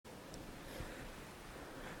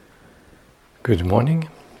Good morning.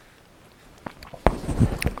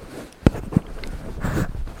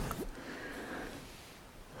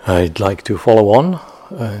 I'd like to follow on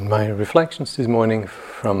in my reflections this morning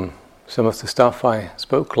from some of the stuff I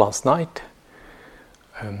spoke last night.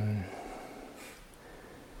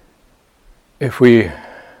 If we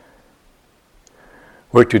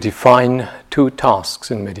were to define two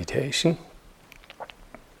tasks in meditation,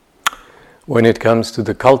 when it comes to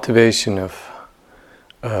the cultivation of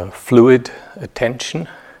fluid attention,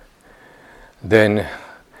 then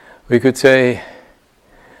we could say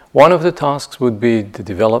one of the tasks would be the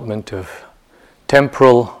development of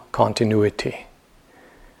temporal continuity.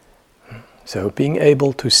 So being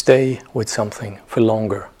able to stay with something for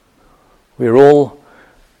longer. We're all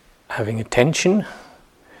having attention.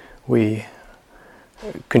 We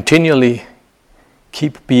continually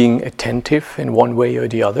keep being attentive in one way or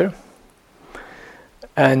the other.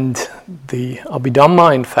 And the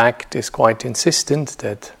Abhidhamma, in fact, is quite insistent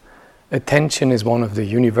that attention is one of the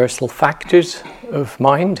universal factors of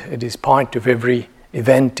mind. It is part of every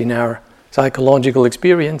event in our psychological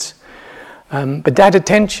experience. But that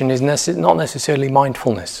attention is not necessarily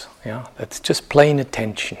mindfulness. Yeah? That's just plain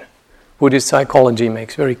attention. Buddhist psychology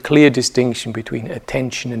makes very clear distinction between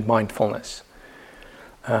attention and mindfulness.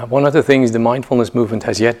 One of the things the mindfulness movement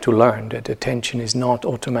has yet to learn, that attention is not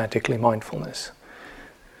automatically mindfulness.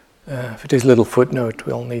 For this little footnote,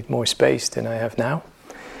 we'll need more space than I have now.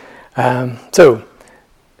 So,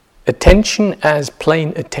 attention as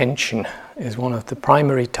plain attention is one of the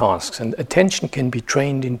primary tasks, and attention can be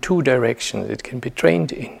trained in two directions. It can be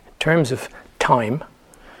trained in terms of time.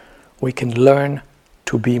 We can learn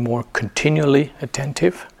to be more continually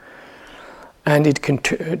attentive, and it can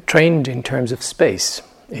trained in terms of space.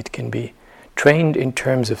 It can be trained in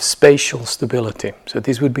terms of spatial stability. So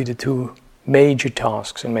these would be the two major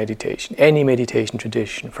tasks in meditation. Any meditation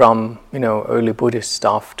tradition, from early Buddhist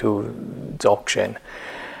stuff to Dzogchen,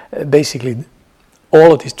 basically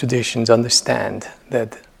all of these traditions understand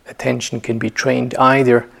that attention can be trained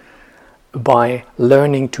either by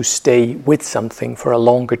learning to stay with something for a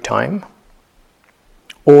longer time,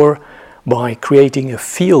 or by creating a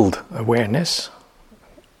field awareness,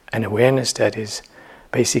 an awareness that is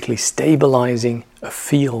basically stabilizing a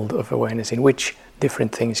field of awareness in which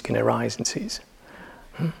different things can arise and cease.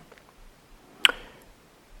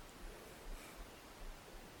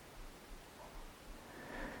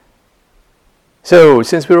 So,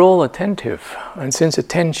 since we're all attentive, and since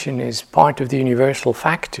attention is part of the universal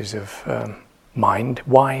factors of mind,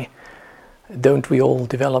 why don't we all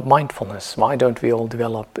develop mindfulness? Why don't we all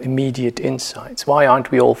develop immediate insights? Why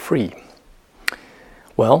aren't we all free?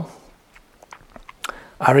 Well,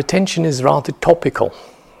 our attention is rather topical.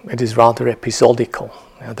 It is rather episodical.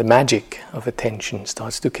 The magic of attention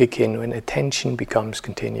starts to kick in when attention becomes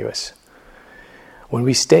continuous. When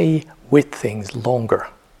we stay with things longer,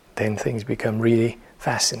 then things become really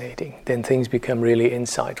fascinating. Then things become really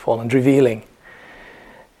insightful and revealing.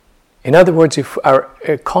 In other words, if our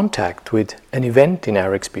contact with an event in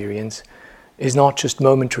our experience is not just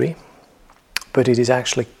momentary, but it is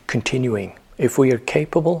actually continuing, if we are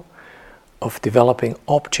capable of developing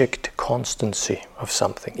object constancy of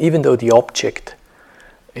something, even though the object,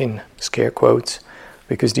 in scare quotes,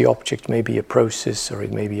 because the object may be a process, or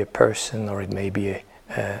it may be a person, or it may be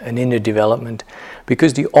an inner development,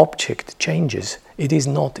 because the object changes, it is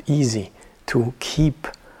not easy to keep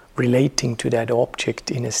relating to that object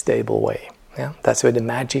in a stable way. Yeah? That's where the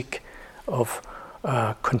magic of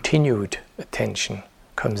continued attention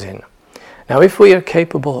comes in. Now, if we are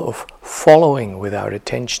capable of following with our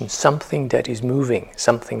attention something that is moving,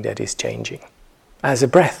 something that is changing, as a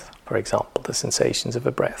breath, for example, the sensations of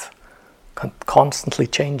a breath, constantly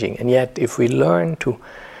changing, and yet if we learn to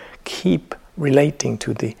keep relating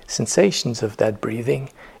to the sensations of that breathing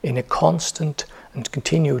in a constant and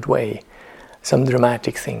continued way, some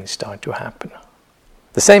dramatic things start to happen.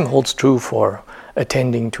 The same holds true for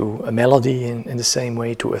attending to a melody in the same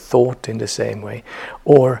way, to a thought in the same way,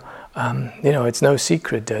 or it's no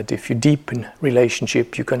secret that if you deepen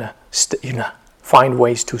relationship, you're gonna find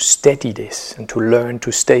ways to steady this and to learn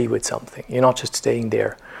to stay with something. You're not just staying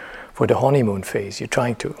there for the honeymoon phase. You're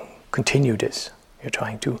trying to continue this. You're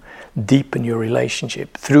trying to deepen your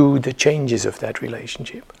relationship through the changes of that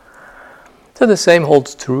relationship. So the same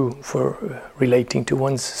holds true for relating to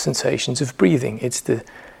one's sensations of breathing. It's the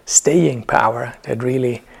staying power that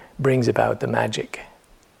really brings about the magic.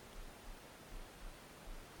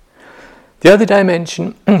 The other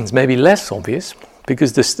dimension is maybe less obvious,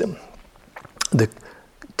 because the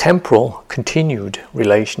temporal continued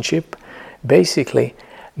relationship basically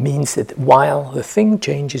means that while the thing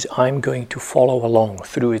changes, I'm going to follow along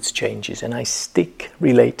through its changes, and I stick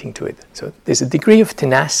relating to it. So there's a degree of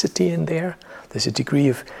tenacity in there. There's a degree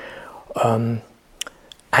of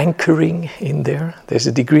anchoring in there. There's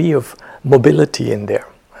a degree of mobility in there.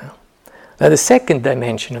 Now the second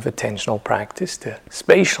dimension of attentional practice, the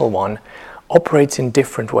spatial one, operates in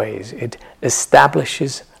different ways. It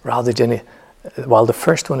establishes, rather than while the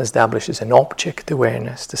first one establishes an object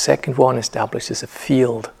awareness, the second one establishes a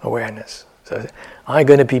field awareness. So I'm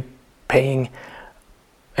going to be paying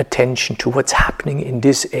attention to what's happening in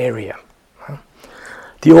this area.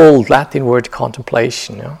 The old Latin word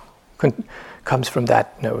contemplation comes from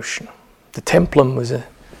that notion. The templum was a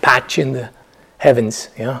patch in the heavens.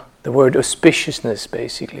 The word auspiciousness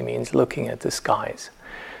basically means looking at the skies.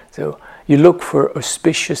 So you look for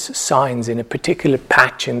auspicious signs in a particular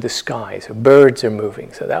patch in the sky. So birds are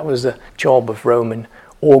moving. So that was the job of Roman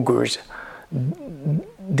augurs,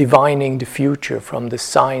 divining the future from the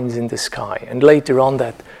signs in the sky. And later on,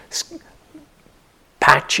 that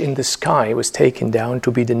patch in the sky was taken down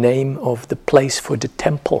to be the name of the place for the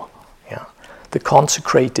temple, the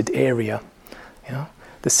consecrated area,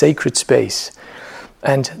 the sacred space.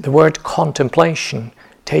 And the word contemplation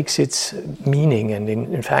takes its meaning and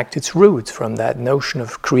in fact its roots from that notion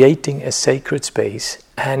of creating a sacred space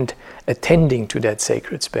and attending to that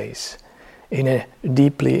sacred space in a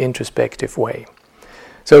deeply introspective way.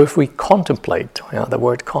 So if we contemplate, the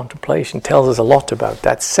word contemplation tells us a lot about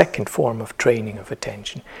that second form of training of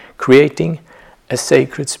attention, creating a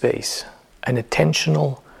sacred space, an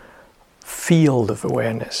attentional field of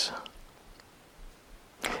awareness.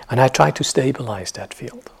 And I try to stabilize that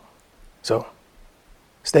field. So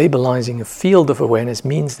stabilizing a field of awareness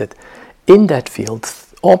means that in that field,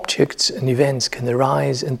 objects and events can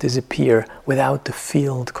arise and disappear without the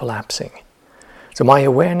field collapsing. So my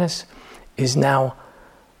awareness is now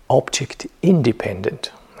object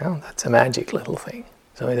independent. That's a magic little thing.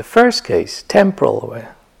 So in the first case, temporal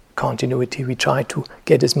continuity, we try to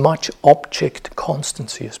get as much object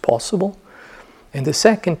constancy as possible. In the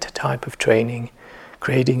second type of training,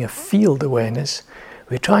 creating a field awareness,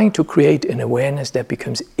 we're trying to create an awareness that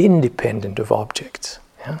becomes independent of objects.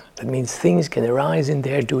 That means things can arise in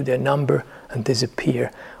there, do their number, and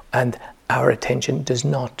disappear, and our attention does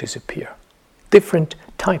not disappear. Different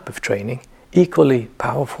type of training, equally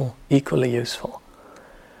powerful, equally useful.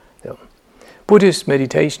 So, Buddhist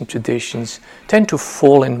meditation traditions tend to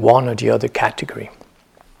fall in one or the other category.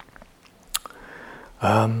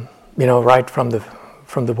 Right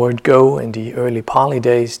from the word go in the early Pali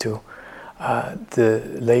days to the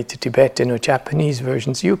later Tibetan or Japanese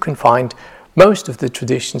versions, you can find most of the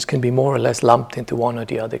traditions can be more or less lumped into one or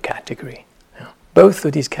the other category. Both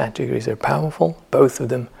of these categories are powerful, both of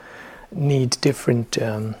them need different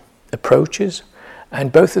approaches,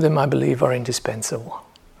 and both of them, I believe, are indispensable.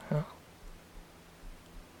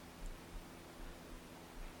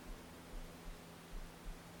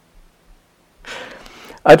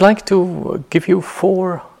 I'd like to give you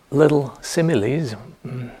 4 little similes.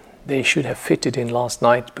 They should have fitted in last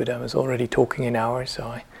night, but I was already talking an hour, so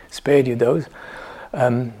I spared you those.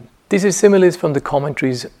 These are similes from the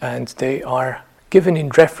commentaries, and they are given in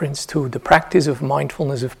reference to the practice of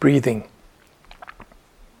mindfulness of breathing.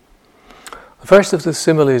 The first of the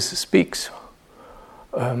similes speaks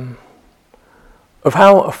of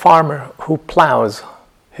how a farmer who plows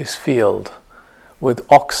his field with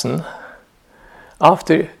oxen,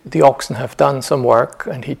 after the oxen have done some work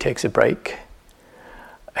and he takes a break,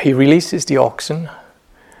 he releases the oxen,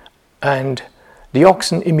 and the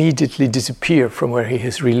oxen immediately disappear from where he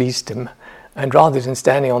has released them, and rather than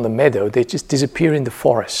standing on the meadow, they just disappear in the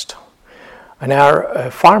forest. And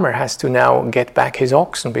our farmer has to now get back his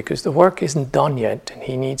oxen because the work isn't done yet, and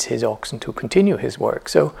he needs his oxen to continue his work.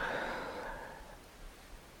 So,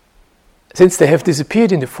 since they have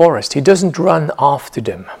disappeared in the forest, he doesn't run after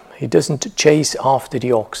them. He doesn't chase after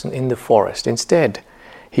the oxen in the forest. Instead,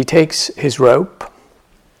 he takes his rope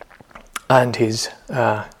and his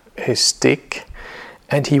stick,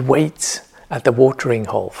 and he waits at the watering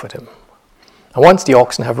hole for them. And once the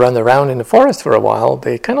oxen have run around in the forest for a while,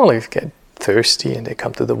 they kind of get thirsty and they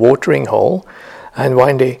come to the watering hole. And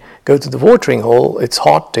when they go to the watering hole, it's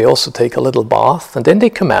hot. They also take a little bath, and then they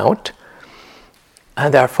come out,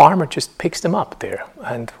 and our farmer just picks them up there.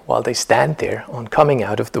 And while they stand there on coming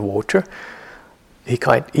out of the water, he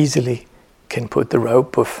quite easily can put the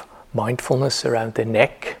rope of mindfulness around their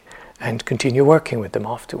neck and continue working with them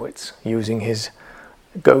afterwards, using his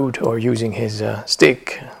goad or using his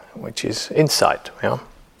stick, which is insight.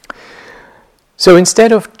 So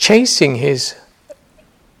instead of chasing his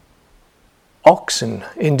oxen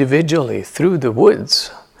individually through the woods,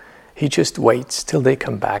 he just waits till they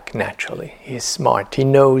come back naturally. He is smart. He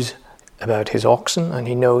knows about his oxen and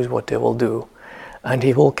he knows what they will do. And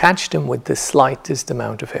he will catch them with the slightest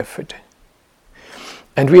amount of effort.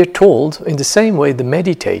 And we are told, in the same way, the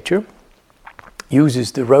meditator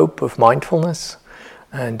uses the rope of mindfulness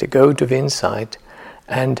and the goad of insight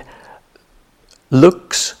and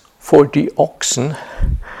looks for the oxen,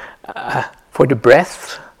 for the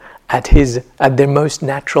breath at their most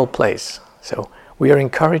natural place. So we are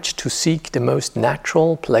encouraged to seek the most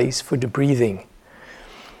natural place for the breathing.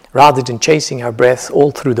 Rather than chasing our breath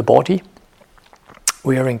all through the body,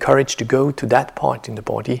 we are encouraged to go to that part in the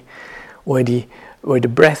body where the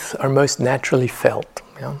breath are most naturally felt.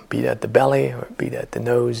 Be that the belly, or be that the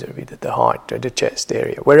nose, or be that the heart, or the chest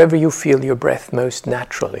area. Wherever you feel your breath most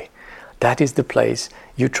naturally, that is the place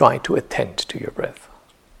you try to attend to your breath.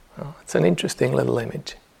 It's an interesting little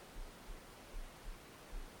image.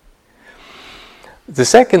 The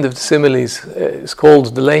second of the similes is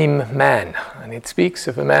called the lame man, and it speaks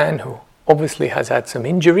of a man who obviously has had some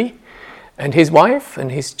injury, and his wife and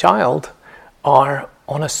his child are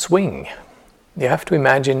on a swing. You have to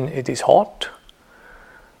imagine it is hot,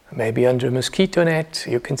 maybe under a mosquito net.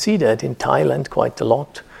 You can see that in Thailand quite a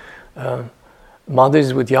lot.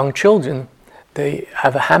 Mothers with young children, they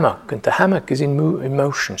have a hammock, and the hammock is in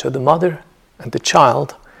motion. So the mother and the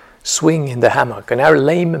child swing in the hammock, and our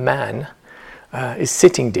lame man is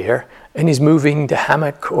sitting there and is moving the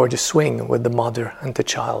hammock or the swing with the mother and the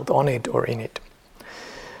child on it or in it.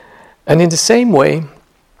 And in the same way,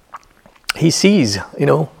 he sees,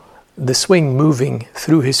 the swing moving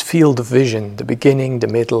through his field of vision, the beginning, the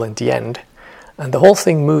middle, and the end. And the whole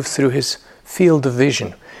thing moves through his field of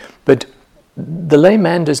vision. But the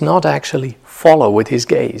layman does not actually follow with his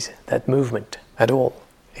gaze that movement at all.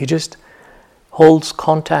 He just holds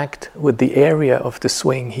contact with the area of the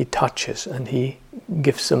swing he touches, and he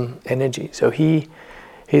gives some energy. So in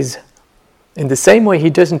the same way, he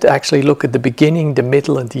doesn't actually look at the beginning, the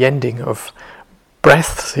middle, and the ending of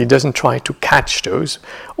breaths. He doesn't try to catch those.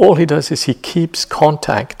 All he does is he keeps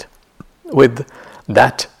contact with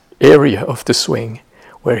that area of the swing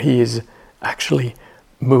where he is actually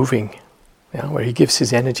moving, where he gives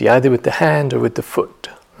his energy either with the hand or with the foot.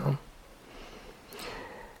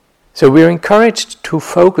 So we're encouraged to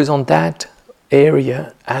focus on that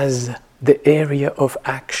area as the area of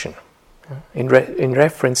action. In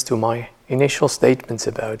reference to my initial statements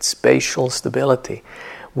about spatial stability,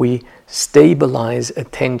 we stabilize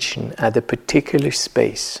attention at a particular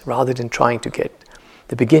space rather than trying to get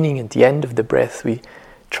the beginning and the end of the breath. We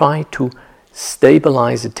try to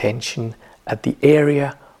stabilize attention at the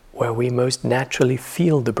area where we most naturally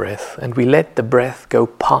feel the breath, and we let the breath go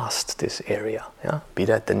past this area. Be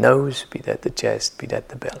that the nose, be that the chest, be that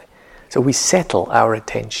the belly. So we settle our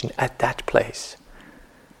attention at that place.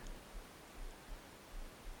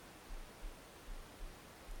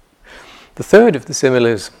 The third of the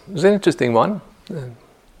similes is an interesting one.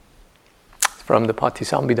 It's from the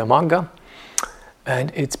Patisambhidamagga,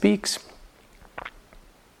 and it speaks.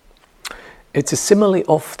 It's a simile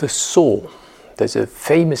of the soul. There's a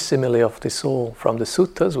famous simile of the soul from the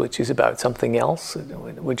suttas, which is about something else,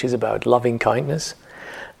 which is about loving kindness.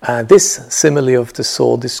 This simile of the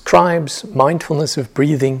soul describes mindfulness of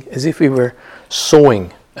breathing as if we were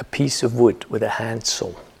sawing a piece of wood with a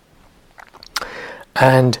handsaw.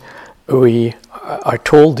 And we are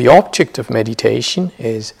told the object of meditation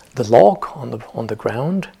is the log on the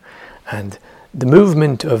ground, and the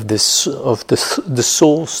movement of the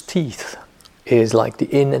saw's teeth is like the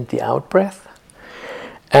in and the out breath.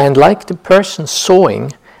 And like the person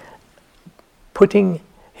sawing, putting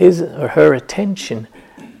his or her attention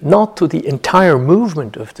not to the entire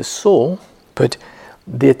movement of the saw, but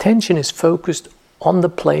the attention is focused on the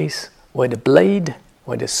place where the blade,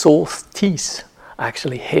 where the saw's teeth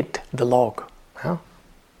actually hit the log.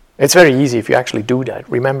 It's very easy if you actually do that.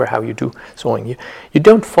 Remember how you do sawing. You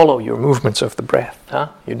don't follow your movements of the breath.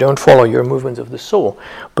 You don't follow your movements of the saw,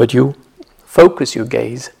 but you focus your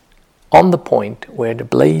gaze on the point where the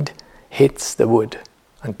blade hits the wood.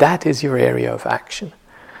 And that is your area of action.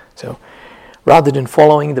 So rather than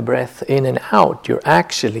following the breath in and out, you're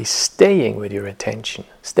actually staying with your attention,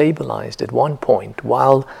 stabilized at one point,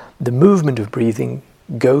 while the movement of breathing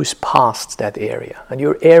goes past that area. And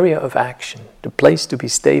your area of action, the place to be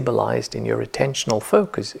stabilized in your attentional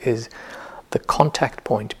focus, is the contact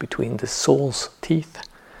point between the saw's teeth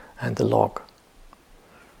and the log.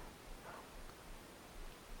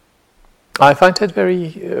 I find that very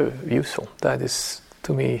useful. That is,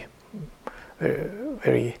 to me,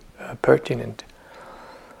 very pertinent.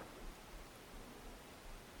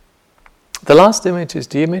 The last image is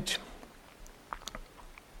the image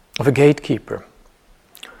of a gatekeeper.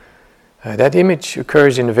 That image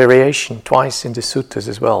occurs in a variation twice in the suttas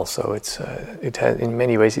as well, so it has, in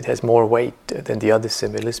many ways, it has more weight than the other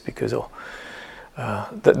similes, because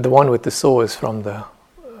the one with the saw is from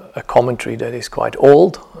a commentary that is quite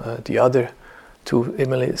old. The other two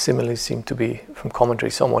similes seem to be from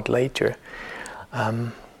commentary somewhat later.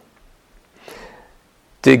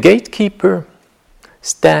 The gatekeeper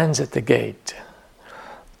stands at the gate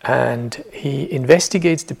and he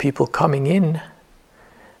investigates the people coming in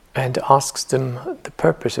and asks them the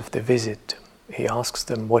purpose of their visit. He asks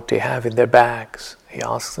them what they have in their bags. He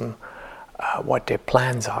asks them what their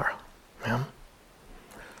plans are. Yeah?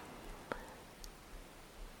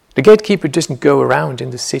 The gatekeeper doesn't go around in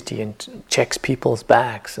the city and checks people's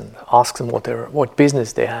bags and asks them what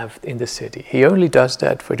business they have in the city. He only does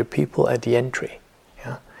that for the people at the entry.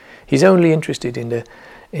 Yeah? He's only interested in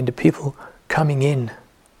the people coming in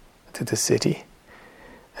to the city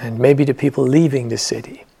and maybe the people leaving the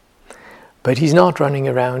city. But he's not running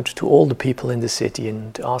around to all the people in the city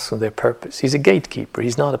and asking their purpose. He's a gatekeeper.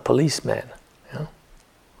 He's not a policeman. Yeah?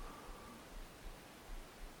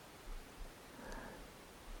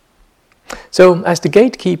 So, as the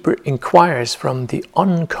gatekeeper inquires from the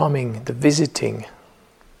oncoming, the visiting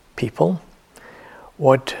people,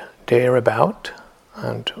 what they're about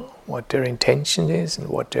and what their intention is and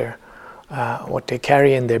what they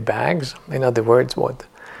carry in their bags. In other words, what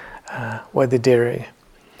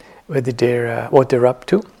they're up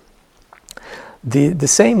to. The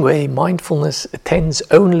same way, mindfulness attends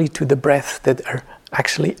only to the breath that are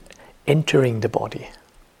actually entering the body.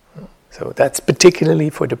 So that's particularly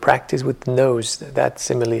for the practice with the nose. That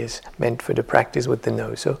simile is meant for the practice with the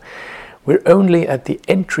nose. So we're only at the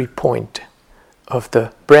entry point of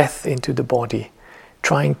the breath into the body,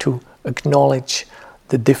 trying to acknowledge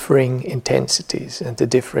the differing intensities and the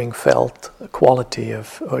differing felt quality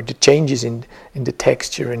of, or the changes in the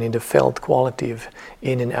texture and in the felt quality of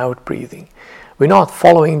in and out breathing. We're not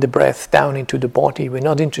following the breath down into the body. We're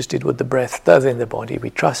not interested what the breath does in the body. We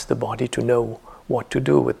trust the body to know what to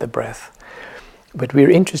do with the breath. But we're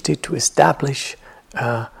interested to establish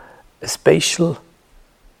a spatial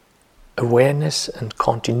awareness and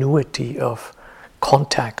continuity of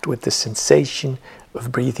contact with the sensation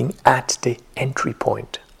of breathing at the entry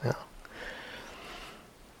point. Yeah.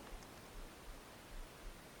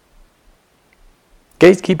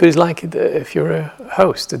 Gatekeeper is like if you're a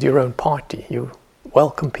host at your own party, you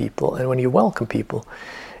welcome people, and when you welcome people,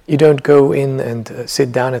 you don't go in and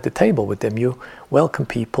sit down at the table with them. You welcome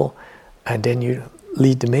people, and then you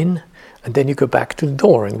lead them in, and then you go back to the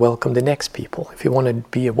door and welcome the next people. If you want to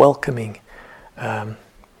be a welcoming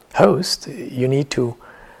host, you need to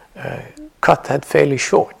cut that fairly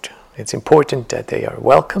short. It's important that they are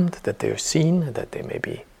welcomed, that they are seen, that they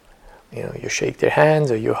maybe, you shake their hands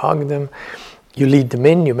or you hug them. You lead them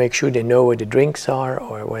in, you make sure they know where the drinks are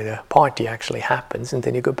or where the party actually happens, and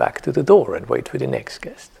then you go back to the door and wait for the next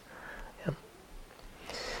guest. Yeah.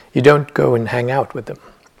 You don't go and hang out with them.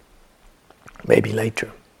 Maybe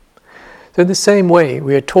later. So in the same way,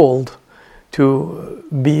 we are told to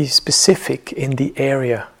be specific in the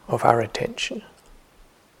area of our attention.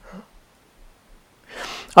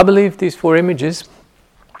 I believe these 4 images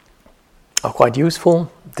are quite useful.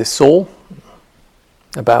 The saw,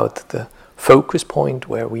 about the focus point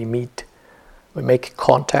where we make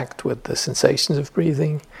contact with the sensations of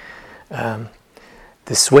breathing. The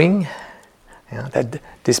swing, that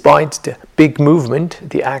despite the big movement,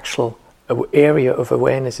 the actual area of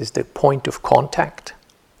awareness is the point of contact.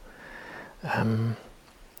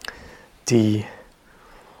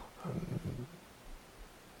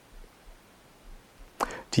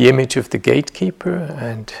 The image of the gatekeeper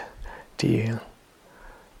and the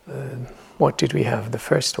what did we have? The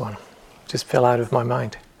first one just fell out of my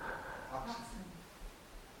mind.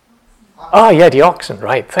 The oxen,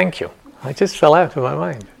 right, thank you. I just fell out of my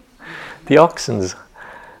mind. The oxens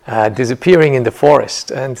disappearing in the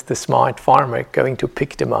forest and the smart farmer going to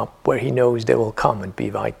pick them up where he knows they will come and be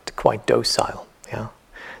quite docile. Yeah.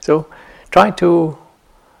 So try to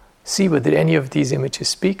see whether any of these images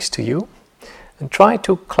speaks to you and try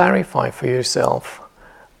to clarify for yourself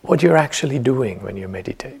what you're actually doing when you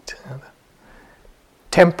meditate.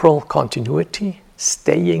 Temporal continuity,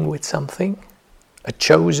 staying with something, a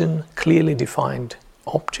chosen, clearly defined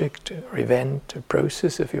object or event or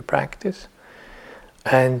process of your practice,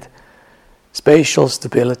 and spatial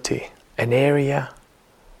stability, an area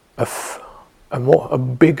of a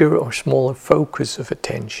bigger or smaller focus of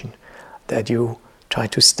attention that you try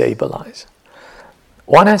to stabilize.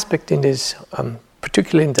 One aspect in this,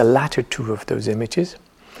 particularly in the latter 2 of those images,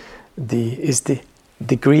 is the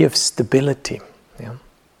degree of stability. Yeah?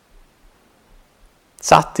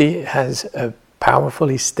 Sati has a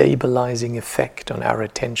powerfully stabilizing effect on our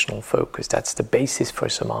attentional focus. That's the basis for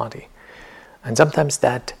samadhi. And sometimes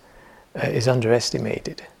that is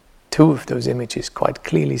underestimated. Two of those images quite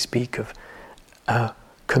clearly speak of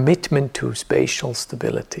commitment to spatial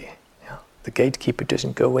stability. Yeah. The gatekeeper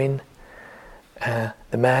doesn't go in.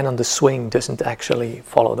 The man on the swing doesn't actually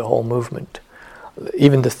follow the whole movement.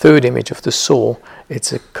 Even the third image of the saw,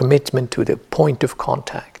 it's a commitment to the point of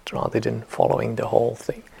contact rather than following the whole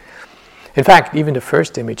thing. In fact, even the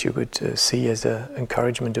first image you could see as an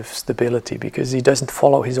encouragement of stability, because he doesn't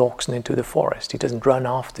follow his oxen into the forest. He doesn't run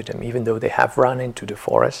after them, even though they have run into the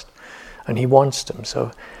forest, and he wants them.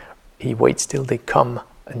 So he waits till they come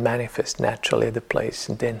and manifest naturally at the place,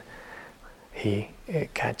 and then he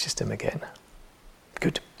catches them again.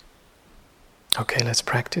 Good. Okay, let's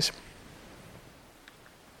practice.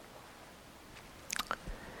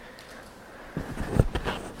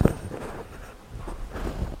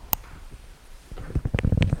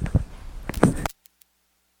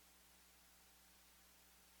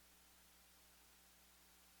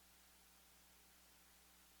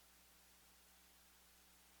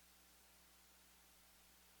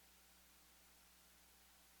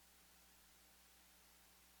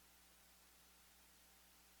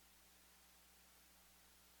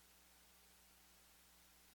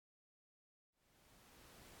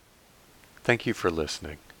 Thank you for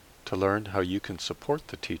listening. To learn how you can support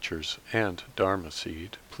the teachers and Dharma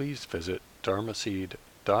Seed, please visit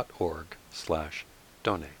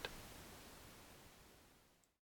dharmaseed.org/donate.